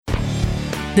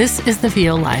This is the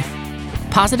VO Life.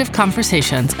 Positive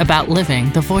conversations about living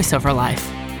the voiceover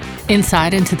life.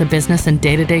 Insight into the business and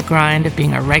day-to-day grind of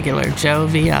being a regular Joe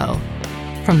VO.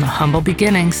 From the humble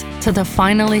beginnings to the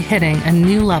finally hitting a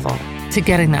new level to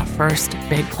getting that first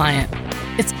big client.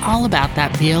 It's all about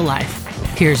that VO life.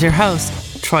 Here's your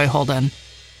host, Troy Holden.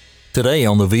 Today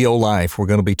on the VO Life, we're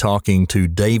going to be talking to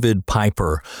David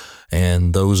Piper.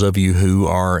 And those of you who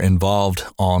are involved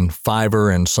on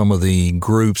FIverr and some of the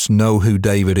groups know who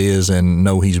David is and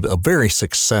know he's a very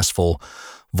successful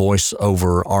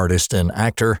voiceover artist and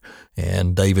actor.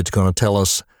 And David's going to tell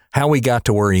us how he got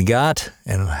to where he got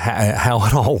and how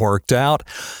it all worked out.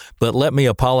 But let me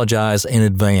apologize in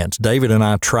advance. David and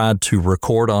I tried to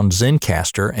record on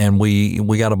Zencastr, and we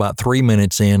got about 3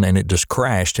 minutes in, and it just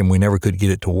crashed, and we never could get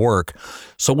it to work.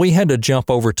 So we had to jump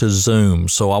over to Zoom.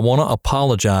 So I want to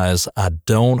apologize. I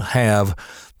don't have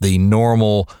the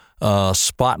normal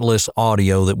spotless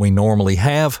audio that we normally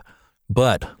have,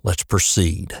 but let's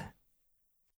proceed.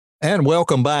 And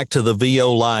welcome back to the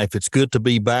VO Life. It's good to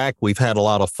be back. We've had a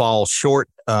lot of fall short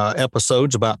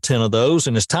episodes, about 10 of those,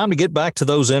 and it's time to get back to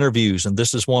those interviews. And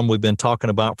this is one we've been talking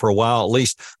about for a while. At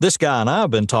least this guy and I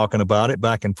have been talking about it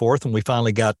back and forth, and we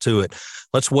finally got to it.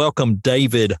 Let's welcome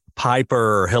David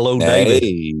Piper. Hello, David.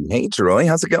 Hey, Troy.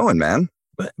 How's it going, man?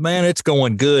 Man, it's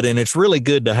going good, and it's really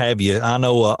good to have you. I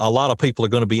know a lot of people are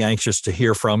going to be anxious to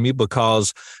hear from you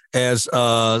because, as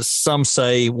some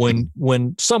say,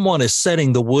 when someone is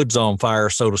setting the woods on fire,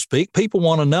 so to speak, people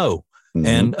want to know. Mm-hmm.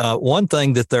 And one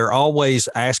thing that they're always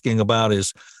asking about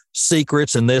is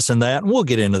secrets and this and that, and we'll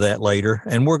get into that later.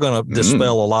 And we're going to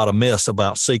dispel a lot of myths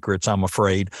about secrets, I'm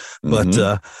afraid.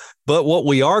 But what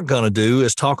we are going to do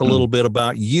is talk a little bit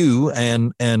about you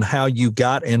and how you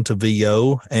got into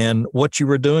VO and what you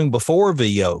were doing before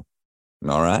VO.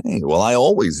 All right. Well, I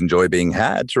always enjoy being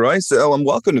had, Troy. So I'm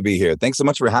welcome to be here. Thanks so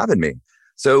much for having me.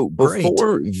 So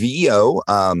before VO,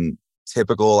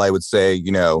 typical, I would say,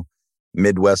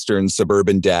 Midwestern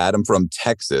suburban dad. I'm from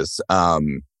Texas.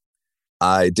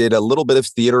 I did a little bit of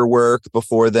theater work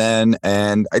before then,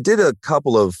 and I did a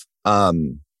couple of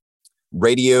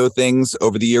radio things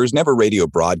over the years, never radio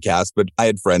broadcast, but I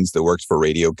had friends that worked for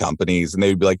radio companies, and they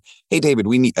would be like, hey, David,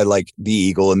 we need like the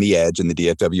Eagle and the Edge and the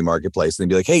DFW marketplace. And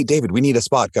they'd be like, hey, David, we need a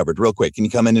spot covered real quick. Can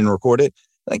you come in and record it?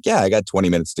 Like, yeah, I got 20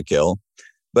 minutes to kill.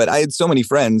 But I had so many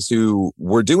friends who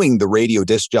were doing the radio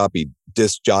disc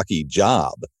jockey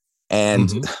job. And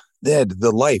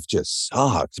the life just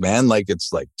sucked, man. Like,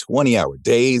 it's like 20-hour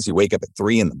days. You wake up at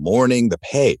 3 a.m. The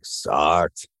pay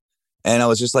sucked. And I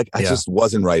was just like, I just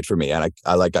wasn't right for me. And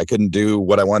I couldn't do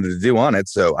what I wanted to do on it.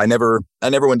 So I never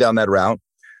went down that route.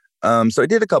 So I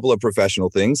did a couple of professional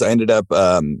things. I ended up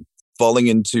falling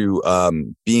into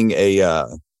being a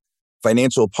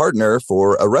financial partner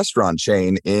for a restaurant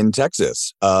chain in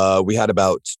Texas. We had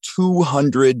about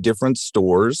 200 different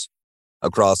stores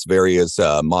across various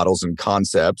models and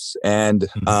concepts, and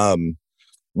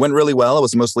went really well. I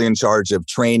was mostly in charge of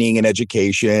training and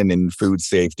education and food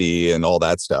safety and all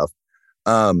that stuff.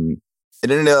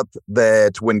 It ended up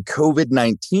that when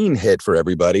COVID-19 hit for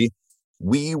everybody,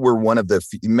 we were one of the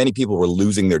many people were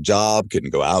losing their job, couldn't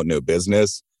go out, no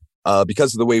business,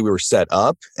 because of the way we were set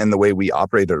up and the way we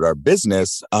operated our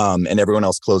business, and everyone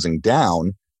else closing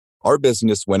down. Our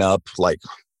business went up like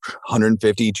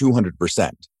 150,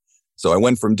 200%. So I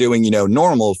went from doing,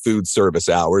 normal food service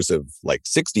hours of like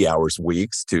 60 hours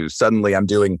weeks to suddenly I'm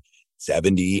doing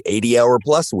 70, 80 hour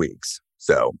plus weeks.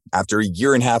 So after a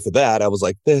year and a half of that, I was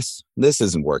like, this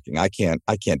isn't working. I can't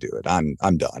do it. I'm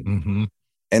done. Mm-hmm.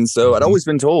 And so I'd always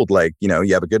been told, like, you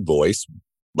have a good voice,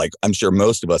 like I'm sure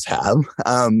most of us have.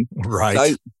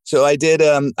 Right. So I did,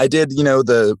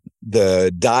 the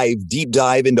deep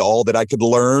dive into all that I could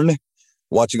learn,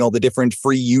 watching all the different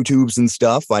free YouTubes and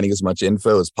stuff, finding as much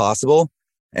info as possible,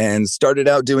 and started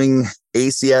out doing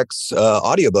ACX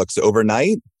audiobooks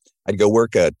overnight. I'd go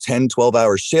work a 10,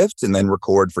 12-hour shift and then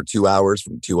record for 2 hours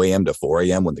from 2 a.m. to 4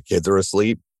 a.m. when the kids are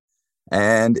asleep.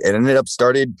 And it ended up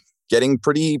started getting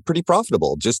pretty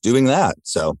profitable just doing that.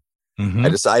 So I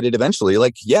decided eventually,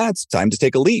 like, it's time to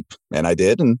take a leap. And I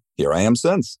did, and here I am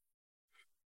since.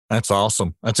 That's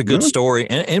awesome. That's a good story.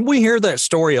 And we hear that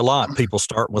story a lot. People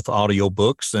start with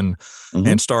audiobooks and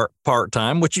start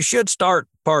part-time, which you should start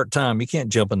part-time. You can't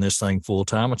jump in this thing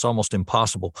full-time. It's almost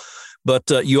impossible.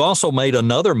 But you also made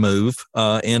another move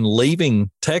in leaving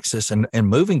Texas and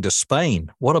moving to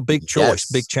Spain. What a big choice,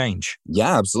 big change.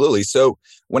 Yeah, absolutely. So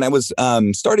when I was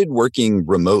started working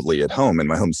remotely at home in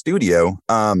my home studio,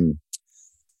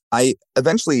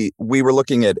 we were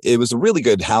looking at, it was a really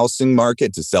good housing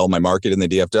market to sell my market in the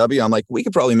DFW. I'm like, we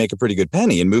could probably make a pretty good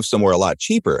penny and move somewhere a lot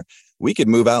cheaper. we could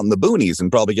move out in the boonies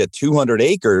and probably get 200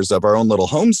 acres of our own little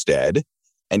homestead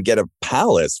and get a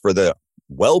palace for the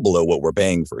well below what we're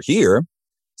paying for here.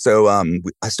 So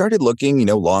I started looking,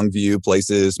 Longview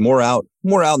places, more out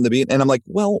in the beach. And I'm like,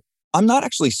 well, I'm not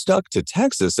actually stuck to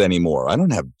Texas anymore. I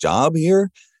don't have a job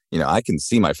here. I can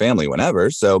see my family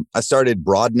whenever. So I started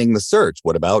broadening the search.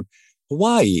 What about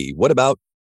Hawaii? What about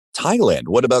Thailand?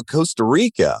 What about Costa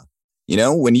Rica?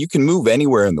 When you can move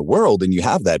anywhere in the world and you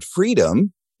have that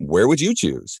freedom, where would you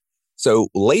choose? So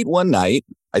late one night,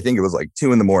 I think it was like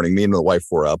 2 a.m, me and my wife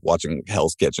were up watching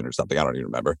Hell's Kitchen or something. I don't even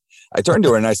remember. I turned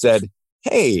to her and I said,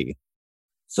 hey,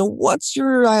 so what's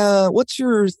your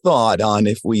thought on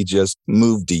if we just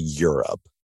moved to Europe?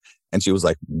 And she was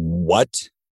like, what?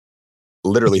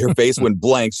 Literally, her face went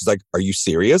blank. She's like, are you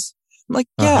serious? I'm like,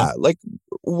 yeah, like,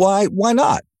 why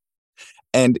not?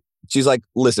 And she's like,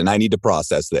 listen, I need to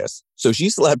process this. So she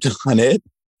slept on it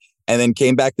and then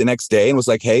came back the next day and was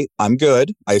like, hey, I'm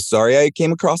good. Sorry I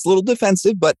came across a little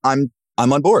defensive, but I'm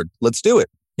on board. Let's do it.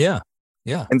 Yeah.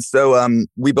 Yeah. And so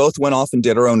we both went off and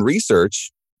did our own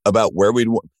research about where do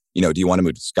you want to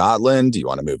move to Scotland? Do you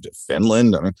want to move to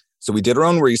Finland? So we did our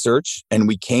own research and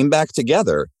we came back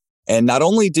together. And not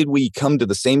only did we come to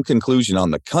the same conclusion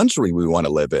on the country we want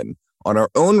to live in, on our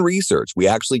own research, we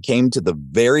actually came to the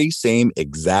very same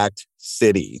exact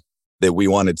city that we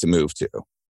wanted to move to.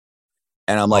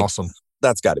 And I'm like, awesome.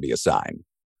 That's got to be a sign.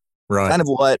 Right. Kind of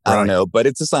what? I don't know, but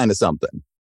it's a sign of something.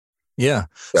 Yeah.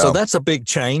 So that's a big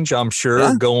change, I'm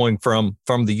sure, going from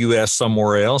the U.S.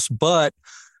 somewhere else. But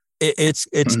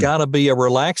it's got to be a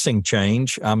relaxing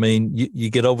change. I mean, you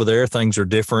get over there, things are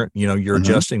different. You're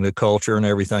adjusting the culture and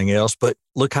everything else. But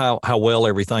look how well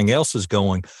everything else is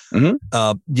going. You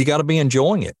got to be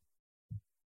enjoying it.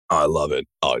 I love it.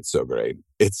 Oh, it's so great.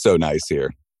 It's so nice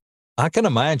here. I can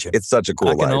imagine. It's such a cool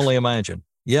life. I can only imagine.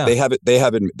 Yeah. They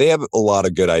have a lot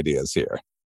of good ideas here.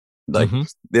 Like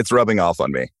it's rubbing off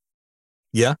on me.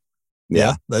 Yeah.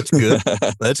 That's good.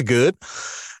 That's good.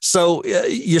 So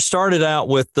you started out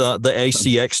with the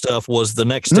ACX stuff. Was the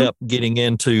next step getting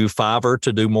into Fiverr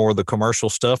to do more of the commercial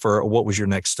stuff, or what was your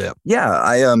next step? Yeah,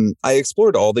 I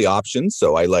explored all the options.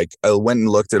 So I went and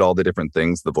looked at all the different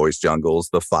things, the voice jungles,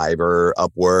 the Fiverr,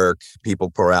 Upwork, people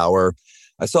per hour.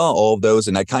 I saw all of those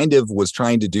and I kind of was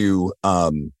trying to do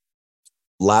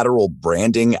lateral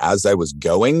branding as I was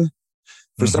going.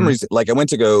 For some reason, I went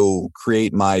to go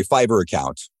create my Fiverr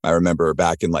account. I remember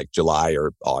back in July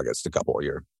or August, a couple of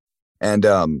years. And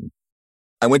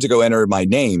I went to go enter my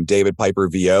name, David Piper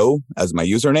VO, as my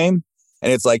username.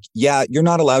 And it's like, yeah, you're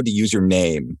not allowed to use your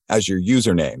name as your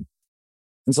username.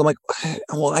 And so I'm like,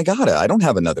 well, I don't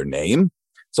have another name.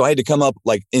 So I had to come up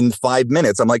in 5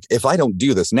 minutes. I'm like, if I don't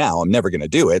do this now, I'm never going to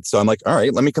do it. So I'm like, all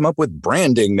right, let me come up with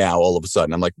branding now all of a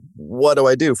sudden. I'm like, what do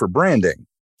I do for branding?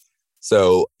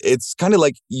 So it's kind of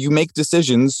like you make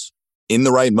decisions in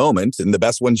the right moment and the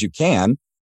best ones you can,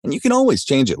 and you can always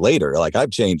change it later. I've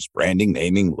changed branding,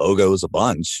 naming, logos a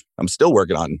bunch. I'm still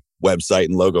working on website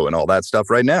and logo and all that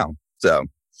stuff right now. So,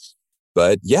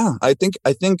 but yeah, I think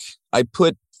I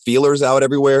put feelers out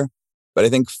everywhere, but I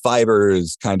think Fiverr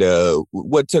is kind of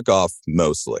what took off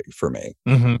mostly for me.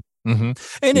 And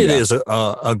it is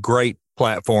a great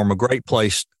platform, a great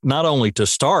place, not only to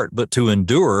start, but to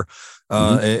endure.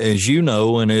 As you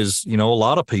know, and as a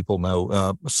lot of people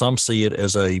know, some see it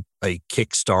as a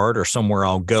kickstart or somewhere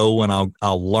I'll go and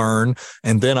I'll learn,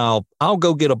 and then I'll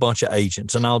go get a bunch of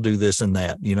agents and I'll do this and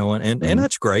that, and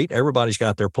that's great. Everybody's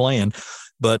got their plan.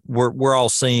 But we're all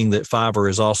seeing that Fiverr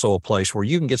is also a place where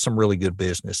you can get some really good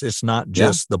business. It's not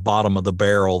just the bottom of the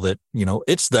barrel that,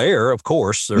 it's there. Of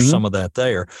course, there's some of that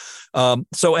there.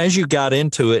 So as you got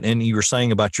into it and you were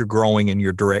saying about your growing and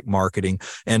your direct marketing,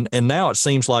 and now it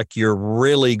seems like you're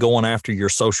really going after your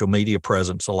social media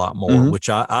presence a lot more, which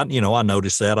I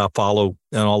noticed that. I follow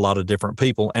a lot of different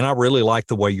people, and I really like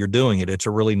the way you're doing it. It's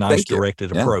a really nice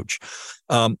directed approach.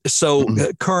 So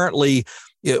currently,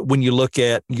 when you look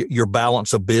at your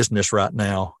balance of business right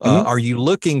now, are you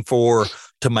looking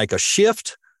to make a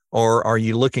shift, or are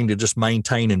you looking to just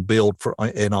maintain and build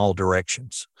in all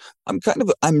directions?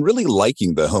 I'm really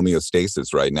liking the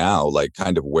homeostasis right now,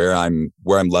 kind of where I'm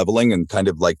leveling and kind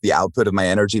of the output of my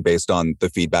energy based on the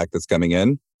feedback that's coming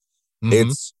in.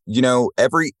 It's,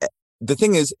 the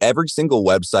thing is, every single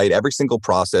website, every single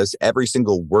process, every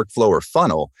single workflow or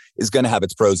funnel is going to have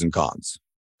its pros and cons.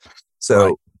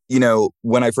 So,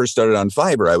 when I first started on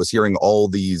Fiverr, I was hearing all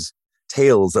these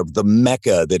tales of the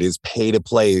mecca that is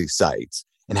pay-to-play sites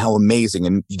and how amazing.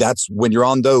 And that's when you're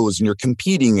on those and you're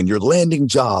competing and you're landing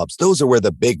jobs. Those are where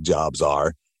the big jobs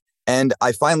are. And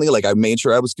I finally, I made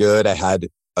sure I was good. I had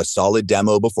a solid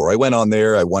demo before I went on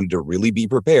there. I wanted to really be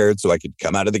prepared so I could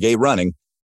come out of the gate running.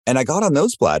 And I got on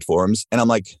those platforms and I'm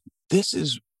like,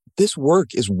 this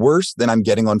work is worse than I'm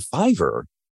getting on Fiverr.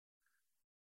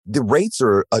 The rates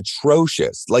are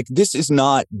atrocious. Like, this is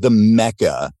not the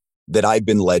mecca that I've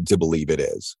been led to believe it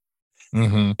is.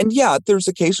 Mm-hmm. And yeah, there's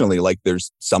occasionally like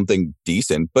there's something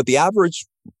decent, but the average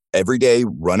everyday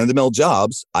run-of-the-mill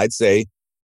jobs, I'd say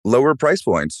lower price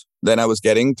points than I was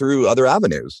getting through other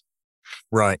avenues.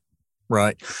 Right.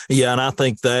 Right. Yeah. And I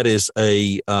think that is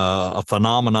a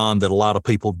phenomenon that a lot of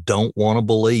people don't want to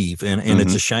believe. And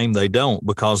it's a shame they don't,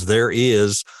 because there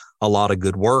is a lot of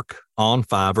good work on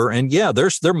Fiverr. And yeah,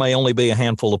 there may only be a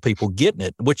handful of people getting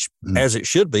it, which as it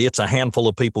should be, it's a handful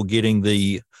of people getting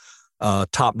the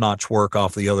top-notch work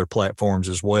off the other platforms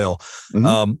as well.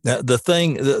 The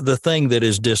thing that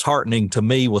is disheartening to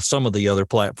me with some of the other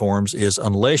platforms is,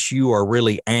 unless you are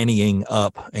really anteing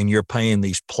up and you're paying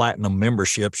these platinum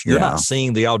memberships, you're not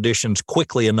seeing the auditions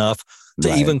quickly enough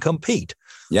to even compete.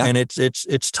 Yeah. And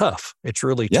it's tough. It's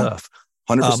really tough.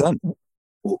 100%.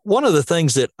 One of the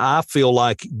things that I feel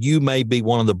like you may be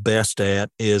one of the best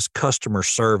at is customer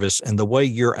service and the way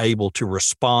you're able to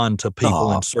respond to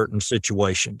people in certain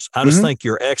situations. I just think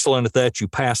you're excellent at that. You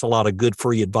pass a lot of good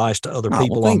free advice to other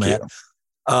people on that.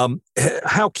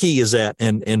 How key is that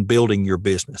in building your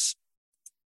business?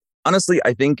 Honestly,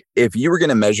 I think if you were going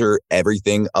to measure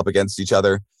everything up against each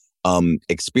other,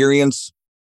 experience,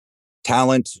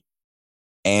 talent,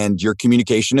 and your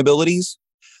communication abilities,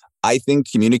 I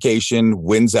think communication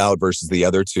wins out versus the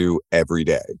other two every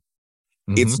day.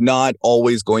 It's not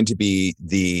always going to be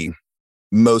the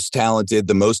most talented,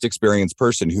 the most experienced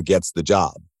person who gets the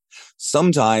job.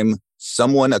 Sometimes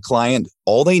a client,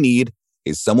 all they need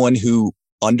is someone who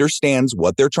understands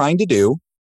what they're trying to do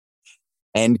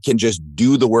and can just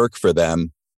do the work for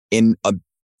them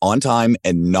on time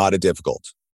and not a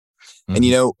difficult. And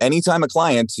anytime a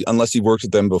client, unless you've worked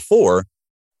with them before,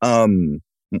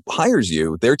 hires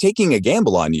you, they're taking a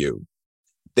gamble on you.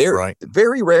 They're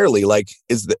very rarely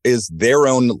is their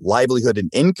own livelihood and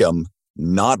income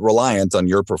not reliant on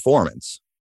your performance.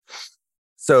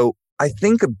 So I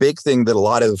think a big thing that a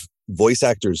lot of voice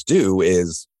actors do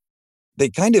is they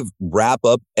kind of wrap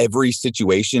up every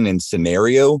situation and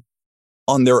scenario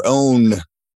on their own,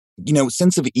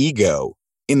 sense of ego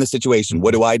in the situation.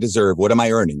 What do I deserve? What am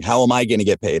I earning? How am I going to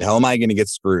get paid? How am I going to get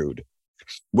screwed?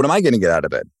 What am I going to get out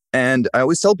of it? And I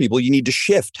always tell people you need to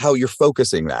shift how you're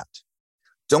focusing that.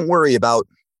 Don't worry about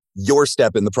your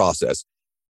step in the process.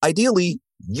 Ideally,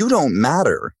 you don't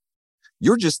matter.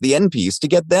 You're just the end piece to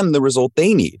get them the result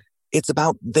they need. It's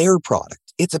about their product.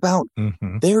 It's about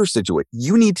their situation.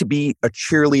 You need to be a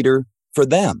cheerleader for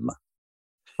them.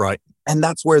 Right. And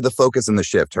that's where the focus and the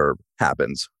shift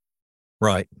happens.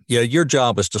 Right. Yeah. Your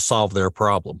job is to solve their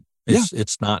problem.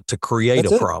 It's not to create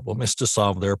a problem. It's to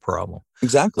solve their problem.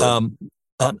 Exactly.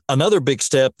 Another big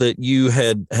step that you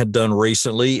had done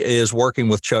recently is working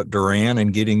with Chuck Duran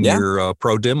and getting your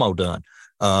pro demo done.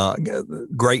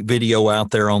 Great video out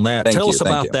there on that. Tell us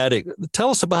about that. Tell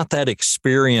us about that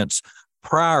experience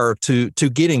prior to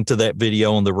getting to that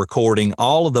video and the recording,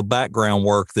 all of the background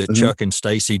work that Chuck and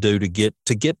Stacy do to get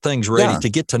things ready, to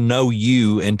get to know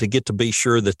you and to get to be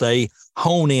sure that they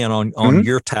hone in on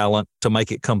your talent to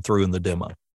make it come through in the demo.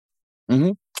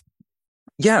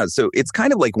 Yeah, so it's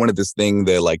kind of like one of this thing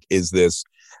that is this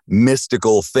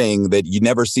mystical thing that you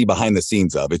never see behind the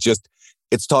scenes of.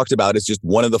 It's talked about. It's just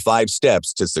one of the 5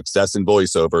 steps to success in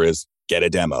voiceover is get a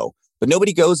demo. But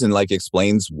nobody goes and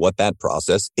explains what that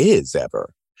process is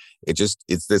ever.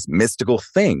 It's this mystical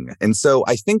thing. And so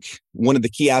I think one of the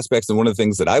key aspects and one of the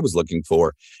things that I was looking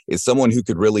for is someone who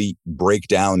could really break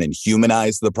down and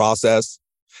humanize the process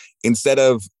instead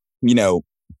of,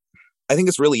 I think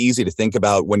it's really easy to think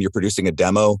about when you're producing a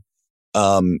demo.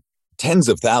 Tens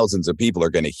of thousands of people are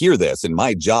going to hear this, and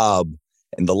my job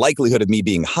and the likelihood of me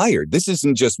being hired. This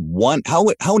isn't just one.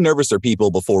 How nervous are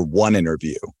people before one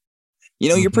interview?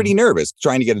 You're pretty nervous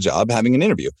trying to get a job, having an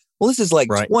interview. Well, this is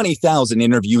 20,000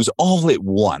 interviews all at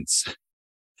once.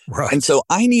 Right. And so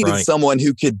I needed someone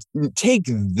who could take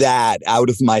that out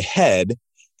of my head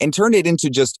and turn it into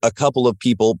just a couple of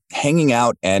people hanging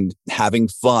out and having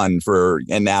fun for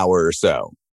an hour or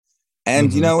so.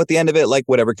 And, at the end of it,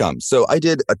 whatever comes. So I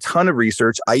did a ton of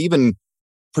research. I even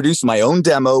produced my own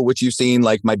demo, which you've seen,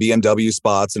 my BMW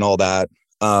spots and all that.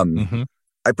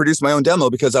 I produced my own demo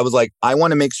because I was I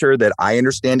want to make sure that I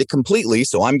understand it completely.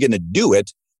 So I'm going to do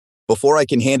it before I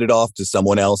can hand it off to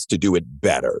someone else to do it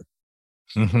better.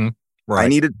 Right.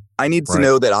 I needed to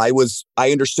know that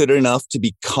I understood it enough to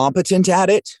be competent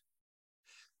at it,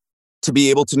 to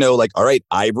be able to know all right,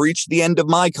 I've reached the end of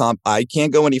my I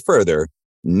can't go any further.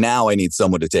 Now I need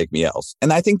someone to take me else.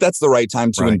 And I think that's the right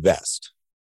time to invest.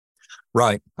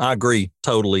 Right. I agree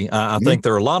totally. I think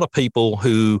there are a lot of people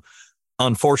who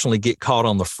unfortunately get caught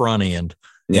on the front end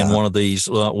in one of these.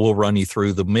 We'll run you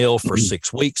through the mill for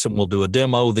 6 weeks and we'll do a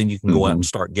demo. Then you can go out and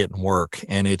start getting work.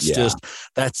 And it's just,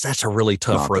 that's a really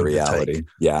tough road to take.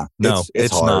 Yeah. No,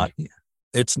 it's hard. not.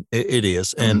 It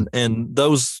is. And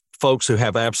those folks who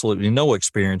have absolutely no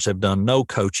experience, have done no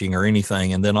coaching or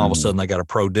anything, and then all of a sudden they got a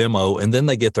pro demo and then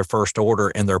they get their first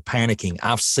order and they're panicking.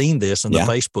 I've seen this in the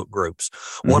Facebook groups.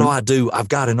 What do I do? I've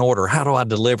got an order. How do I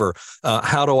deliver?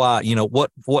 How do I,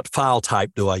 what file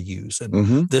type do I use?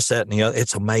 And this, that, and the other.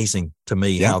 It's amazing to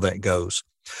me how that goes.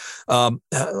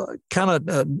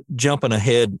 Jumping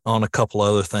ahead on a couple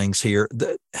other things here.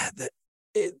 The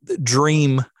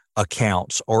dream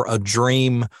accounts or a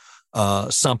dream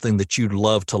something that you'd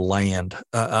love to land.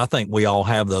 I think we all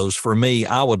have those. For me,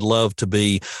 I would love to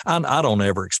be, I don't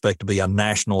ever expect to be a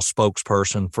national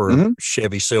spokesperson for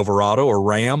Chevy Silverado or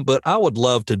Ram, but I would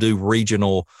love to do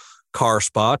regional car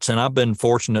spots. And I've been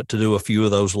fortunate to do a few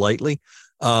of those lately.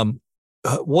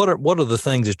 What are the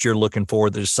things that you're looking for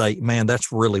that say, man,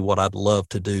 that's really what I'd love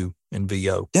to do in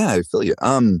VO? Yeah, I feel you.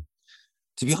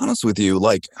 To be honest with you,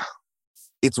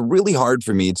 it's really hard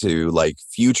for me to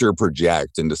future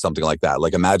project into something like that.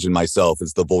 Imagine myself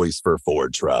as the voice for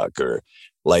Ford truck or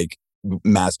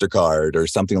MasterCard or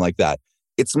something like that.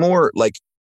 It's more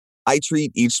I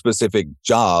treat each specific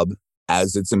job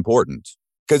as it's important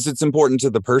because it's important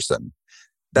to the person.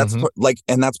 That's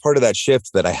and that's part of that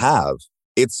shift that I have.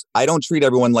 I don't treat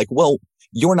everyone well,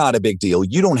 you're not a big deal.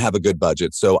 You don't have a good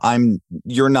budget. So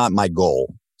you're not my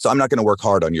goal. So I'm not going to work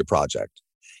hard on your project.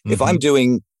 If I'm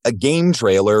doing a game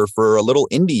trailer for a little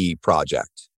indie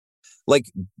project,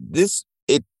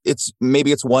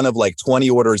 maybe it's one of 20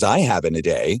 orders I have in a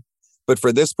day, but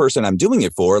for this person I'm doing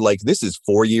it for, this is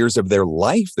 4 years of their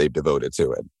life they've devoted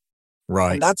to it.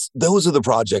 Right. And those are the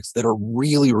projects that are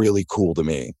really, really cool to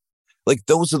me.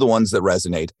 Those are the ones that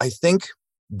resonate. I think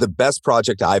the best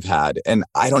project I've had, and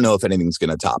I don't know if anything's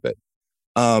going to top it.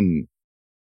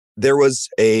 There was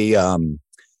an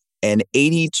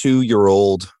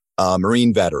 82-year-old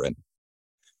Marine veteran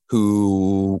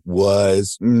who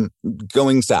was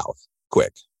going south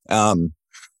quick.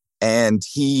 And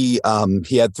he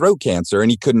had throat cancer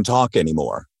and he couldn't talk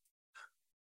anymore.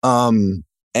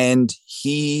 And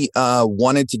he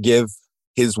wanted to give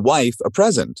his wife a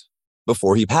present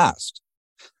before he passed.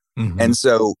 And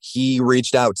so he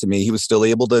reached out to me. He was still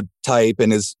able to type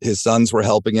and his sons were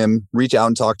helping him reach out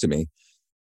and talk to me.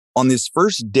 On this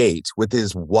first date with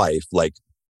his wife,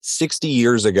 60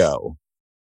 years ago,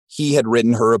 he had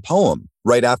written her a poem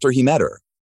right after he met her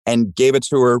and gave it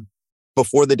to her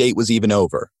before the date was even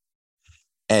over.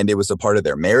 And it was a part of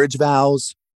their marriage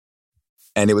vows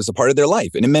and it was a part of their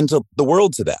life and it meant the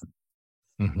world to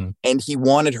them. And he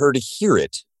wanted her to hear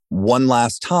it one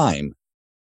last time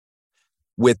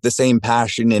with the same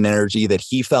passion and energy that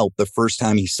he felt the first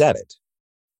time he said it.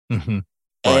 Right.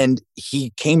 And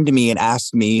he came to me and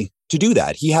asked me to do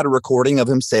that. He had a recording of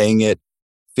him saying it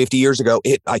 50 years ago.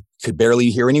 I could barely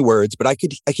hear any words, but I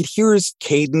could hear his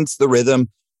cadence, the rhythm,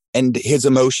 and his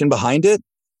emotion behind it.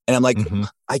 And I'm like,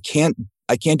 I can't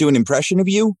do an impression of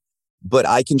you, but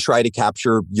I can try to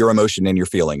capture your emotion and your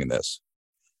feeling in this.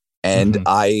 And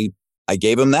I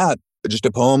gave him that, just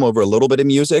a poem over a little bit of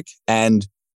music, and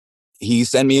he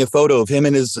sent me a photo of him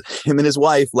and his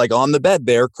wife on the bed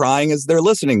there crying as they're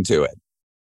listening to it.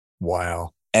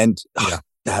 Wow. And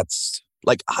that's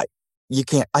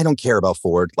I don't care about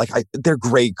Ford. They're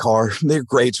great cars. They're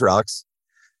great trucks.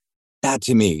 That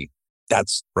to me,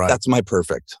 that's my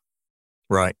perfect.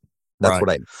 Right.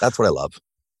 That's what I love.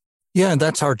 Yeah. And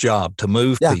that's our job, to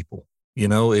move people.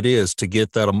 It is to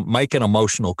get that, make an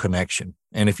emotional connection.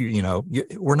 And if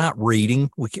we're not reading,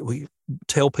 we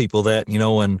tell people that,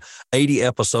 in 80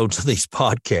 episodes of these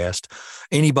podcasts,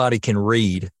 anybody can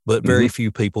read, but very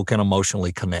few people can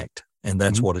emotionally connect. And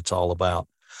that's what it's all about.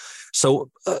 So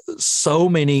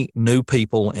many new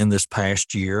people in this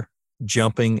past year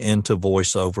jumping into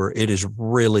voiceover. It has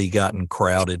really gotten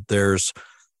crowded. There's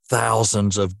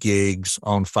thousands of gigs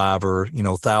on Fiverr,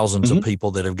 thousands of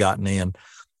people that have gotten in.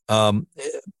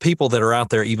 People that are out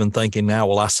there even thinking now,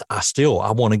 well,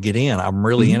 I want to get in. I'm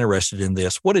really interested in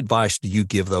this. What advice do you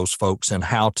give those folks and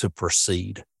how to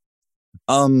proceed?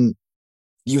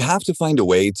 You have to find a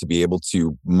way to be able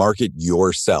to market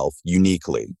yourself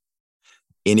uniquely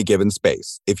in a given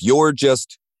space. If you're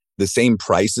just the same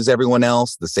price as everyone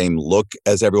else, the same look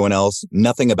as everyone else,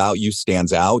 nothing about you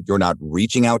stands out. You're not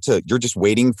reaching out you're just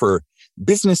waiting for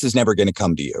business is never going to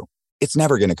come to you. It's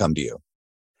never going to come to you.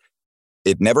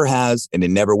 It never has, and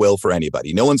it never will for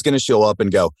anybody. No one's going to show up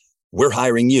and go, we're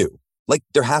hiring you. Like,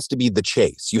 there has to be the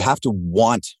chase. You have to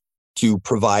want to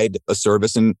provide a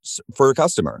service for a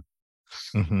customer.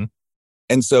 Mm-hmm.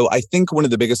 And so I think one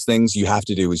of the biggest things you have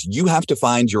to do is you have to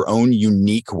find your own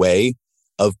unique way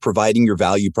of providing your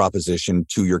value proposition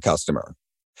to your customer.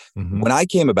 Mm-hmm. When I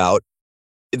came about,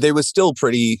 they was still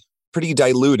pretty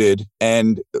diluted,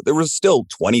 and there was still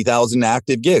 20,000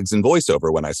 active gigs in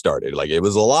voiceover when I started. Like, it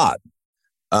was a lot.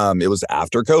 It was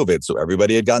after COVID, so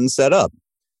everybody had gotten set up.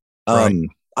 Right.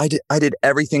 I did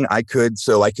everything I could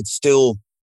so I could still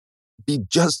be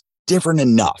just different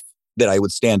enough that I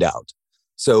would stand out.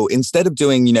 So instead of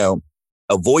doing, a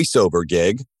voiceover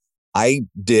gig, I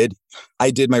did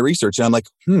my research, and I'm like,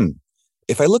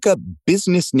 if I look up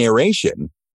business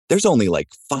narration, there's only like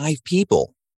 5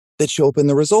 people that show up in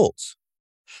the results.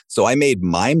 So I made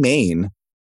my main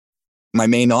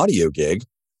audio gig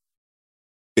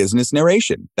business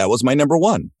narration. That was my number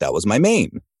one. That was my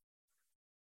main.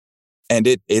 And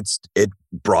it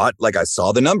brought, like, I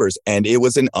saw the numbers, and it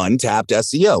was an untapped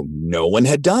SEO. No one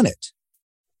had done it.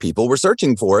 People were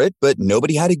searching for it, but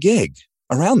nobody had a gig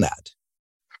around that.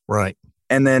 Right.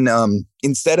 And then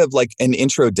instead of like an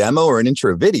intro demo or an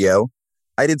intro video,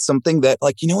 I did something that,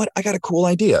 like, you know what? I got a cool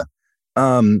idea.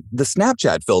 The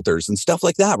Snapchat filters and stuff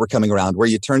like that were coming around where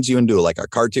it turns you into like a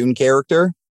cartoon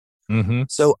character. Mm-hmm.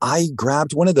 So I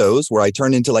grabbed one of those where I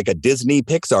turned into like a Disney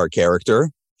Pixar character.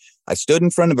 I stood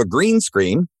in front of a green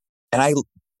screen and I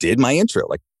did my intro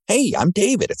like, hey, I'm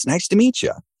David. It's nice to meet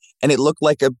you. And it looked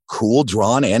like a cool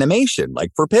drawn animation,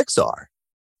 like for Pixar.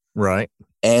 Right.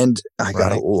 And I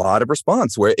got a lot of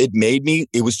response where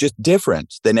it was just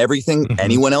different than everything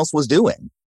anyone else was doing.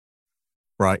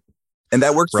 Right. And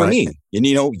that worked for me. And,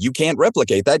 you can't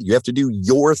replicate that. You have to do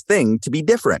your thing to be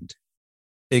different.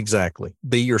 Exactly.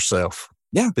 Be yourself.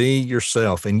 Yeah. Be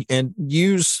yourself and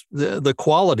use the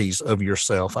qualities of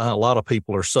yourself. A lot of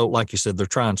people are so, like you said, they're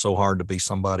trying so hard to be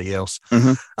somebody else.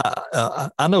 Mm-hmm.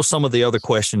 I know some of the other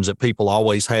questions that people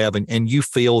always have, and you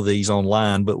feel these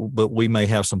online, but we may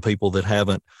have some people that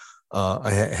haven't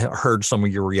heard some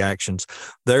of your reactions.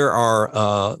 There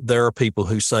are people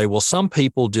who say, well, some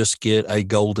people just get a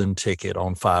golden ticket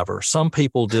on Fiverr. Some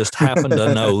people just happen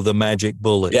to know the magic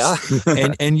bullets. Yeah.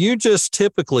 and you just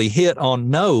typically hit on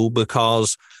no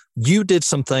because you did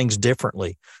some things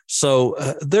differently. So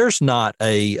there's not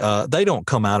they don't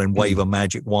come out and wave a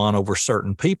magic wand over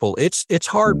certain people. It's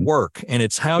hard work, and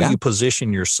it's how you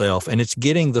position yourself, and it's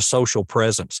getting the social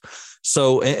presence.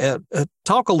 So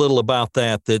talk a little about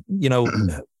that,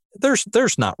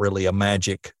 there's not really a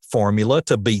magic formula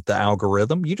to beat the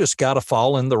algorithm. You just got to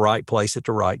fall in the right place at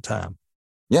the right time.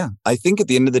 Yeah. I think at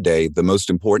the end of the day, the most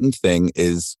important thing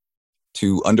is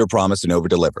to underpromise and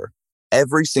overdeliver.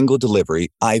 Every single delivery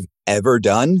I've ever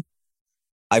done,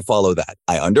 I follow that.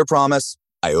 I underpromise,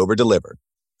 I overdeliver.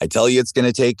 I tell you it's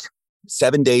going to take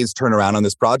 7 days turnaround on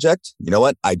this project. You know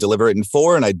what? I deliver it in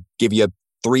 4, and I give you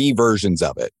 3 versions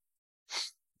of it.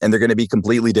 And they're going to be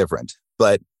completely different.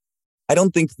 But I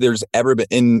don't think there's ever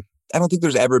been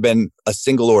a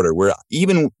single order where,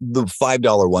 even the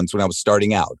 $5 ones when I was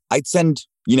starting out, I'd send,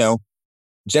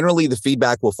 generally the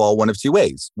feedback will fall one of 2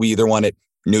 ways. We either want it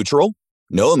neutral,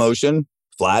 no emotion,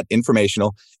 flat,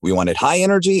 informational. We want it high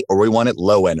energy, or we want it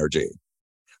low energy.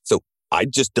 So I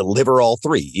just deliver all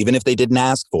 3, even if they didn't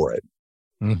ask for it.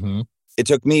 Mm-hmm. It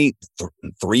took me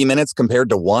 3 minutes compared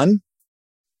to 1.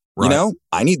 Right.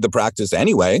 I need the practice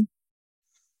anyway.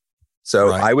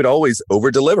 So I would always over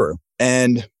deliver,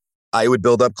 and I would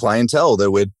build up clientele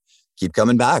that would keep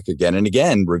coming back again and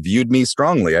again, reviewed me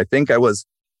strongly. There was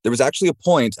actually a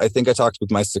point, I think I talked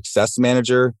with my success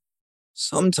manager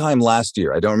sometime last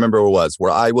year. I don't remember what it was,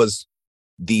 where I was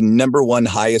the number 1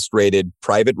 highest rated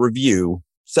private review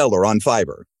seller on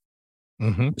Fiverr,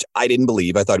 which I didn't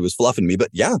believe. I thought he was fluffing me, but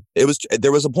yeah,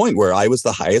 there was a point where I was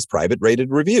the highest private rated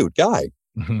reviewed guy.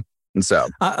 Mm-hmm. And so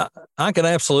I can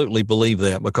absolutely believe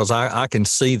that, because I can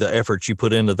see the effort you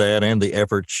put into that, and the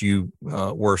efforts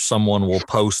where someone will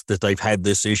post that they've had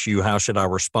this issue. How should I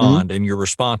respond? Mm-hmm. And your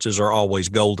responses are always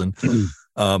golden.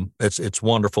 It's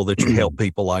wonderful that you help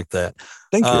people like that.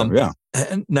 Thank you. Yeah.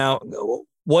 And now,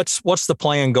 what's the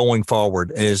plan going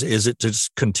forward? Is it to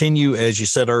just continue, as you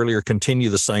said earlier, continue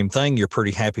the same thing? You're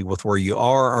pretty happy with where you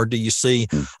are, or do you see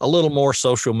a little more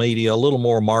social media, a little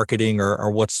more marketing,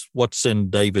 or what's in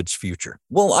David's future?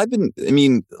 Well,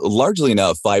 largely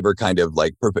enough, Fiverr kind of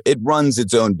like, it runs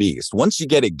its own beast. Once you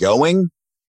get it going,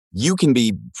 you can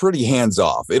be pretty hands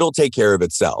off. It'll take care of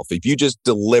itself. If you just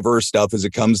deliver stuff as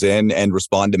it comes in and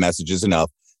respond to messages enough,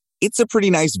 it's a pretty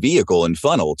nice vehicle and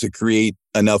funnel to create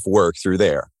enough work through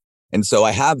there. And so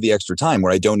I have the extra time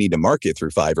where I don't need to market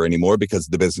through Fiverr anymore because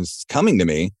the business is coming to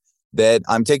me, that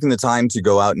I'm taking the time to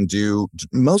go out and do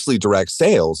mostly direct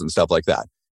sales and stuff like that.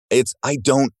 I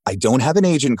don't have an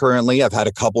agent currently. I've had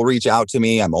a couple reach out to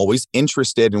me. I'm always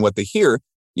interested in what they hear.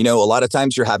 A lot of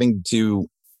times you're having to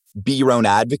be your own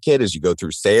advocate as you go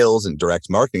through sales and direct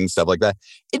marketing and stuff like that.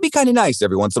 It'd be kind of nice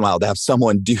every once in a while to have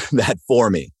someone do that for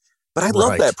me. But I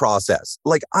love that process.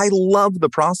 Like, I love the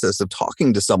process of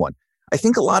talking to someone. I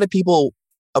think a lot of people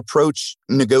approach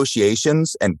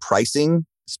negotiations and pricing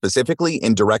specifically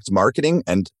in direct marketing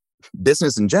and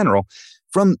business in general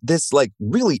from this like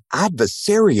really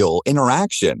adversarial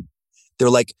interaction. They're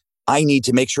like, I need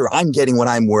to make sure I'm getting what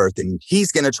I'm worth and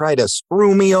he's going to try to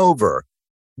screw me over.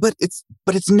 But it's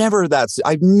never that.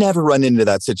 I've never run into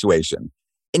that situation.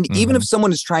 And even if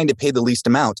someone is trying to pay the least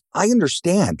amount, I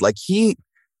understand. Like,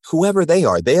 whoever they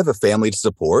are, they have a family to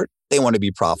support. They want to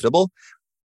be profitable.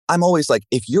 I'm always like,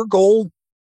 if your goal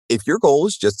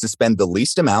is just to spend the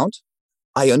least amount,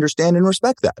 I understand and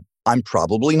respect that. I'm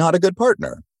probably not a good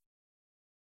partner.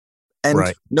 And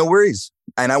no worries.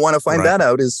 And I want to find that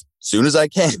out as soon as I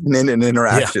can in an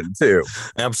interaction too.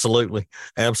 Absolutely.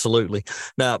 Absolutely.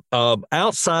 Now,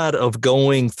 outside of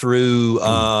going through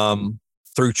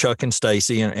Chuck and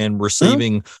Stacy and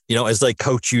receiving, as they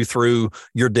coach you through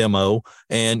your demo,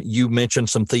 and you mentioned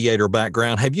some theater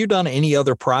background, have you done any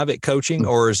other private coaching,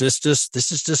 or is this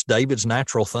is just David's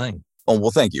natural thing? Oh,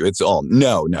 well, thank you. There's always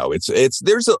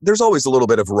a little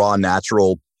bit of raw,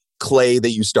 natural clay that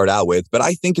you start out with, but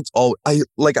I think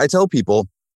I tell people,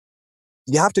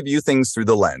 you have to view things through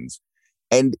the lens.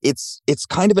 And it's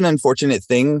kind of an unfortunate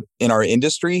thing in our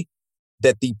industry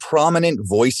that the prominent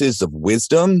voices of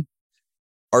wisdom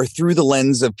are through the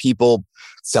lens of people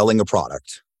selling a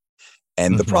product.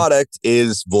 And the product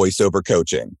is voiceover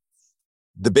coaching.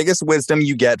 The biggest wisdom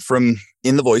you get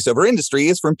in the voiceover industry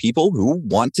is from people who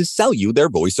want to sell you their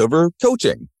voiceover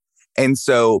coaching. And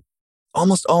so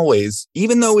almost always,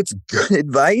 even though it's good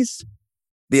advice,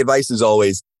 the advice is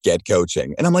always get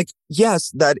coaching. And I'm like,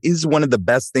 yes, that is one of the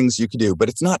best things you can do, but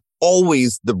it's not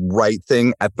always the right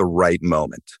thing at the right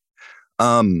moment.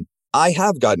 I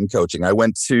have gotten coaching. I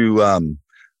went to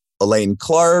Elaine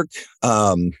Clark,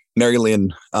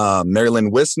 Marilyn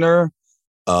Wisner,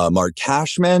 Mark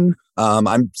Cashman.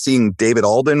 I'm seeing David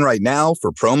Alden right now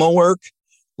for promo work.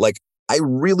 Like, I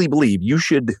really believe you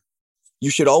should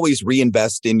always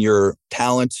reinvest in your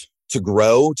talent to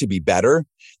grow, to be better.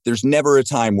 There's never a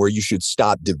time where you should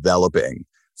stop developing,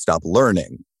 stop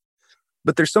learning.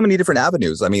 But there's so many different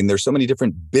avenues. I mean, there's so many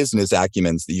different business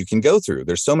acumens that you can go through.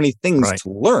 There's so many things to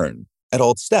learn at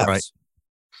all steps. Right.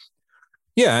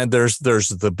 Yeah, and there's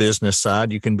the business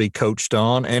side you can be coached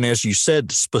on. And as you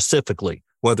said, specifically,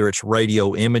 whether it's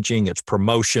radio imaging, it's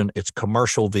promotion, it's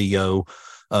commercial VO,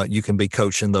 you can be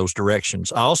coached in those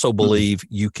directions. I also believe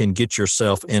you can get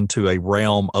yourself into a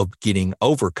realm of getting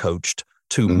overcoached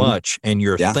too much, and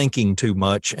you're thinking too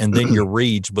much, and then your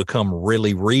reads become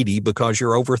really reedy because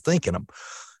you're overthinking them.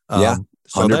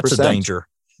 So that's a danger.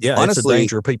 Yeah, honestly, it's a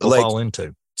danger people fall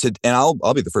into. And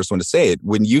I'll be the first one to say it.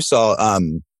 When you saw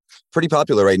pretty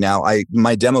popular right now,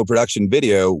 my demo production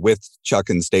video with Chuck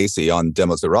and Stacy on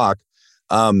Demos That Rock,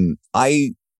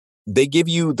 they give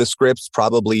you the scripts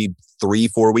probably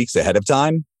 3-4 weeks ahead of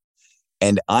time.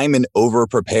 And I'm an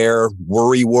over-prepare,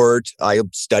 worrywart. I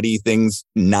study things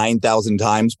 9,000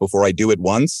 times before I do it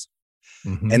once.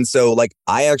 And so like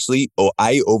I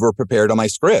over-prepared on my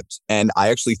script, and I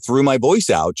actually threw my voice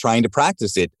out trying to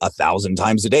practice it 1,000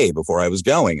 times a day before I was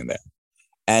going in there.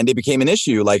 And it became an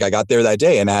issue. Like, I got there that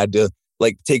day and I had to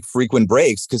like take frequent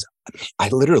breaks because I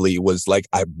literally was like,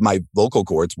 my vocal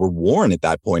cords were worn at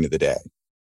that point of the day.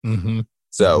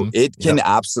 So it can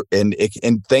absolutely,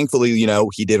 and thankfully,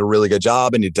 he did a really good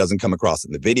job, and it doesn't come across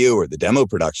in the video or the demo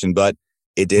production, but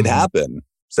it did happen.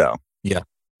 So yeah,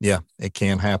 it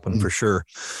can happen for sure.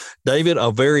 David,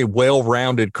 a very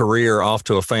well-rounded career, off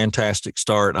to a fantastic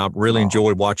start. I really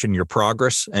enjoyed watching your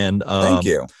progress. And thank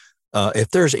you.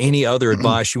 If there's any other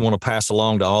advice you want to pass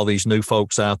along to all these new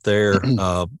folks out there,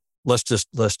 let's just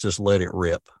let it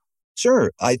rip.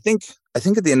 Sure. I think at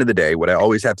the end of the day, what I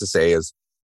always have to say is,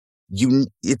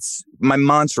 my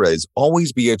mantra is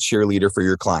always be a cheerleader for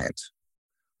your client,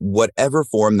 whatever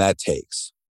form that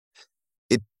takes.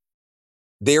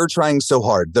 They're trying so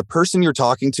hard. The person you're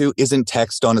talking to isn't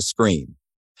text on a screen.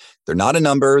 They're not a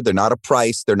number. They're not a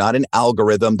price. They're not an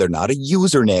algorithm. They're not a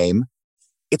username.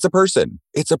 It's a person.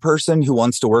 It's a person who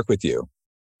wants to work with you,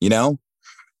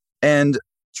 and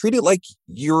treat it like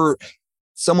you're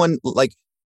someone. Like,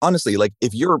 honestly, like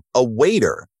if you're a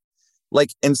waiter,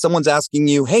 like, and someone's asking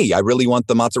you, hey, I really want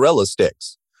the mozzarella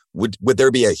sticks. Would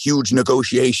there be a huge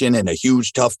negotiation and a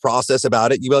huge tough process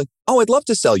about it? You'd be like, oh, I'd love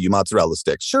to sell you mozzarella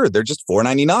sticks. Sure, they're just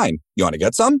 $4.99. You want to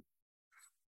get some?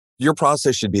 Your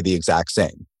process should be the exact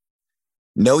same.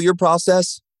 Know your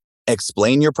process,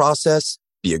 explain your process,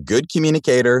 be a good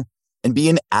communicator, and be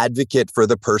an advocate for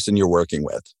the person you're working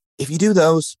with. If you do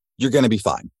those, you're going to be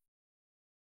fine.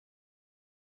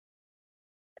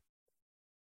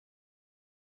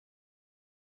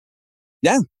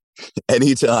 Yeah,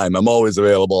 anytime. I'm always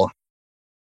available.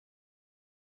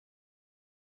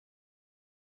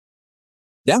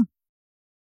 Yeah,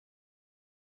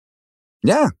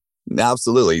 yeah,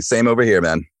 absolutely. Same over here,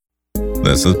 man.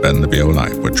 This has been The VO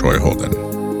Life with Troy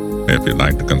Holden. If you'd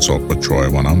like to consult with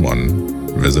Troy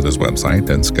one-on-one, visit his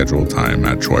website and schedule time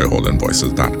at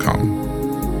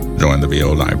troyholdenvoices.com. Join the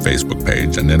VO Live Facebook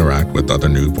page and interact with other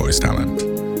new voice talent.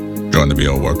 Join the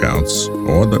VO workouts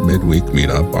or the midweek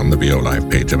meetup on the VO Live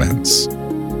page events.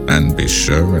 And be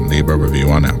sure and leave a review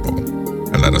on Apple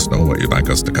and let us know what you'd like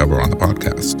us to cover on the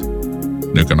podcast.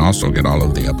 You can also get all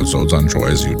of the episodes on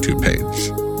Troy's YouTube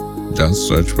page. Just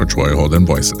search for Troy Holden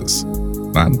Voices.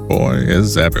 That boy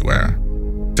is everywhere.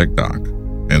 TikTok,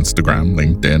 Instagram,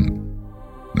 LinkedIn.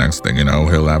 Next thing you know,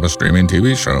 he'll have a streaming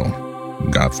TV show.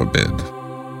 God forbid.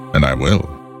 And I will.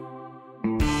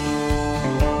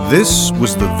 This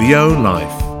was the VO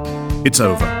Life. It's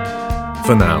over.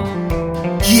 For now.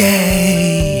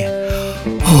 Yay!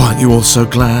 Oh, aren't you all so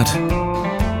glad?